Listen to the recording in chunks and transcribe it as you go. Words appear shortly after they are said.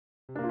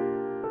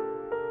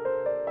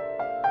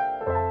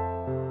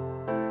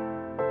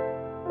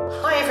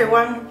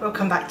everyone,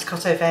 welcome back to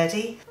Cotto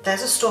Verde.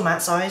 There's a storm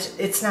outside.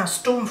 It's now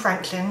Storm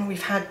Franklin.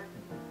 We've had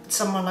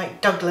someone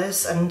like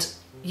Douglas and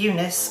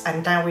Eunice,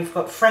 and now we've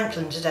got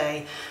Franklin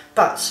today.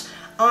 But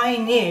I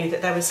knew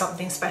that there was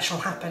something special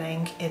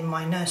happening in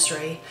my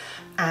nursery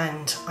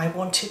and I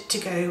wanted to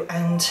go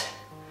and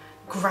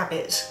grab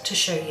it to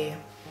show you.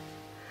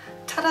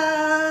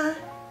 Ta-da!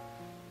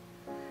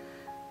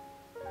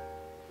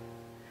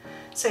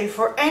 So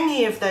for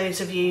any of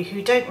those of you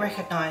who don't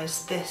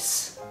recognise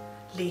this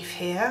leaf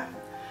here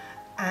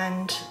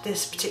and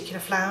this particular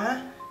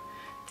flower,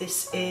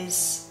 this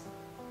is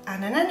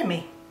an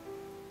anemone.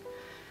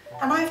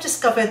 And I've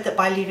discovered that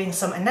by leaving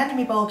some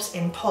anemone bulbs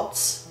in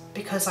pots,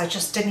 because I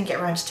just didn't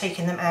get around to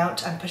taking them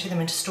out and putting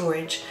them into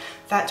storage,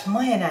 that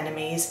my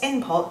anemones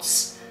in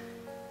pots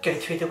go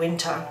through the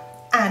winter.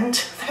 And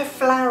they're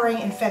flowering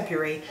in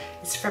February.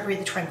 It's February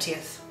the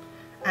 20th.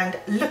 And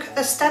look at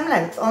the stem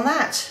length on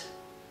that.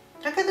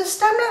 Look at the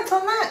stem length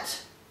on that.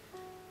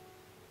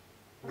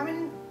 I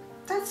mean,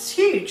 that's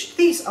huge.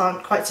 These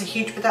aren't quite so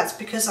huge, but that's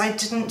because I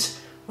didn't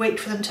wait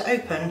for them to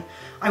open.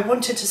 I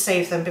wanted to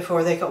save them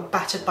before they got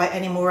battered by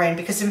any more rain,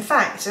 because in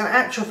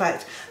actual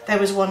fact, there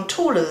was one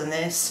taller than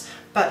this,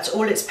 but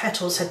all its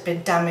petals had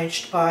been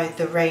damaged by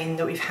the rain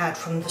that we've had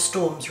from the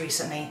storms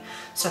recently.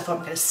 So I thought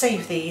I'm going to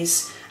save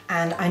these,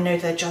 and I know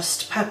they're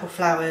just purple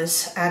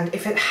flowers, and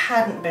if it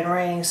hadn't been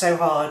raining so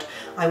hard,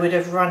 I would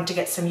have run to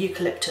get some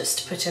eucalyptus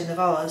to put in the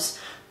vase.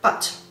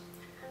 But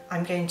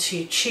I'm going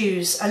to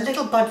choose a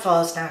little bud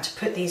vase now to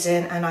put these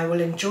in, and I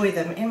will enjoy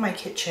them in my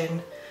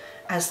kitchen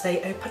as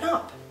they open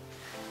up.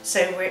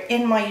 So we're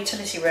in my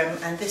utility room,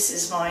 and this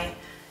is my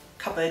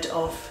cupboard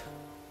of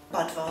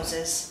bud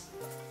vases.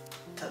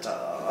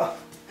 Ta-da!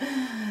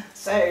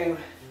 So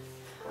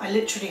I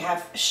literally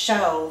have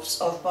shelves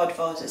of bud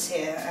vases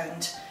here,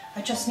 and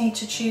I just need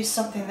to choose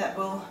something that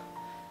will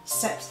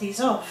set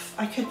these off.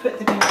 I could put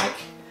them in like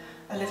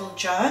a little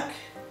jug.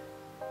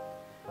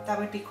 That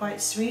would be quite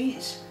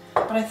sweet.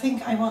 But I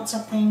think I want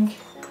something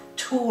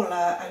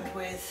taller and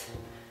with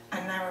a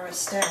narrower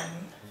stem.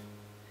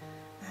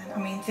 And I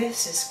mean,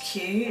 this is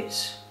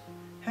cute.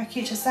 How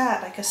cute is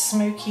that? Like a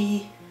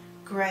smoky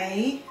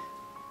grey.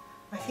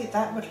 I think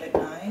that would look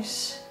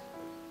nice.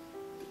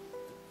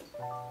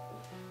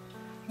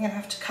 I'm going to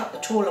have to cut the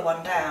taller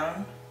one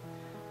down.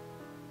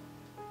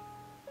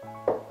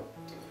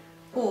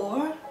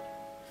 Or,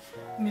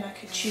 I mean, I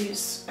could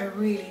choose a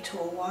really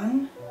tall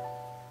one.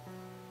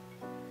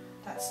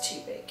 That's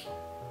too big.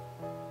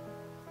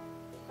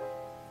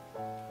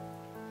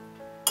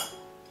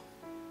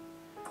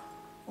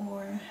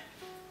 Or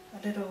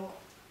a little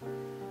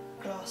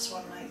glass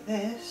one like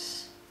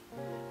this.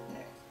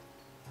 No.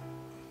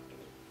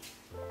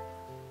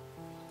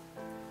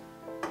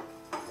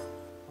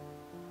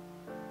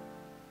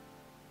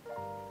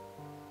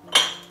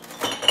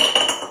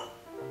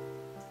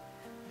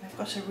 I've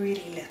got a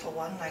really little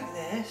one like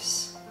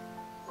this,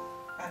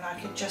 and I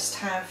could just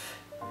have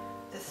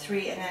the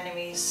 3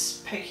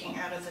 anemones poking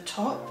out of the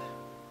top.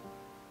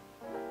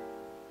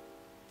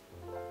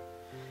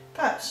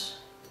 But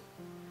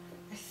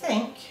I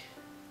think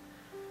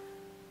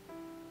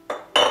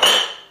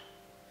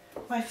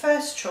my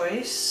first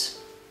choice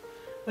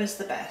was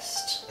the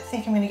best. I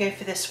think I'm going to go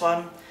for this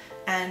one,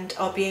 and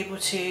I'll be able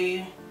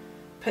to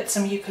put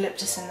some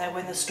eucalyptus in there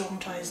when the storm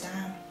ties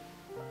down,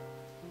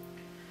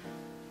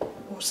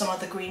 or some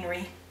other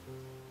greenery.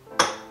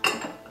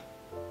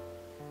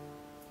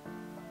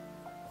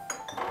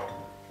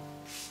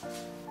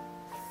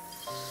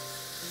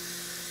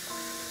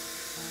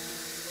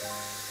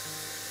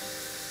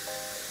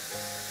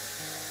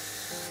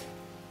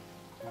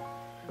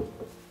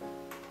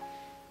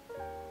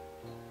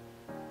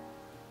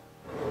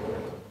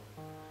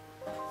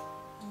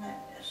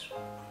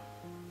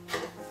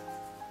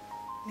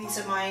 These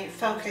are my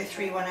Felco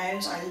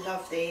 310s, I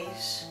love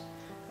these,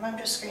 and I'm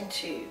just going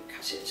to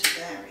cut it to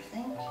there, I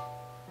think.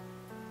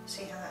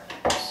 See how that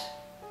looks.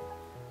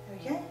 There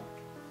we go.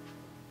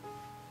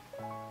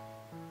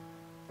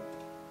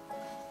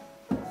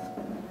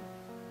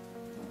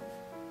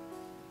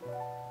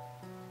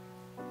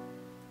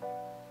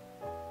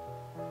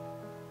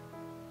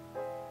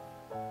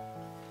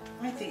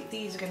 I think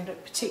these are going to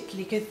look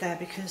particularly good there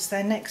because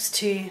they're next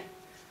to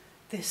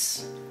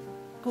this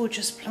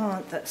gorgeous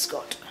plant that's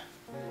got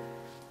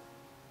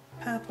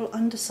purple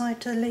underside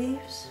to the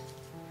leaves,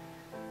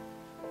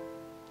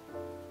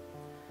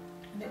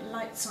 and it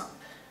lights up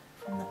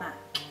from the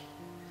back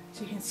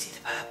so you can see the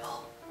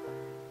purple.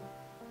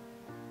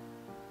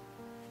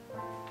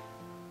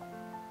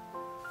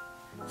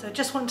 So I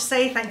just want to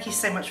say thank you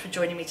so much for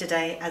joining me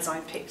today as I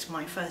picked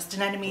my first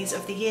anemones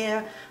of the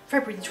year,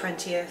 February the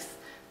 20th.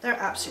 They're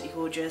absolutely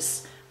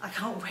gorgeous. I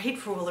can't wait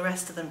for all the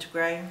rest of them to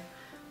grow.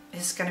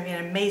 It's going to be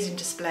an amazing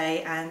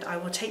display, and I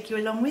will take you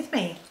along with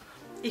me.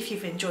 If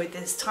you've enjoyed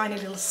this tiny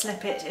little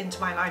snippet into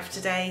my life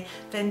today,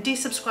 then do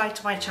subscribe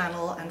to my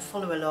channel and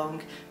follow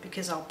along,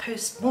 because I'll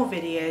post more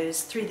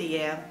videos through the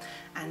year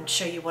and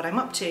show you what I'm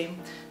up to.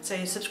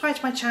 So subscribe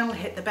to my channel,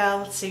 hit the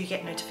bell so you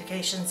get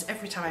notifications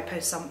every time I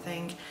post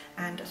something,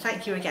 and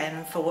thank you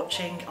again for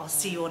watching. I'll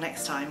see you all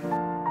next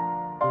time.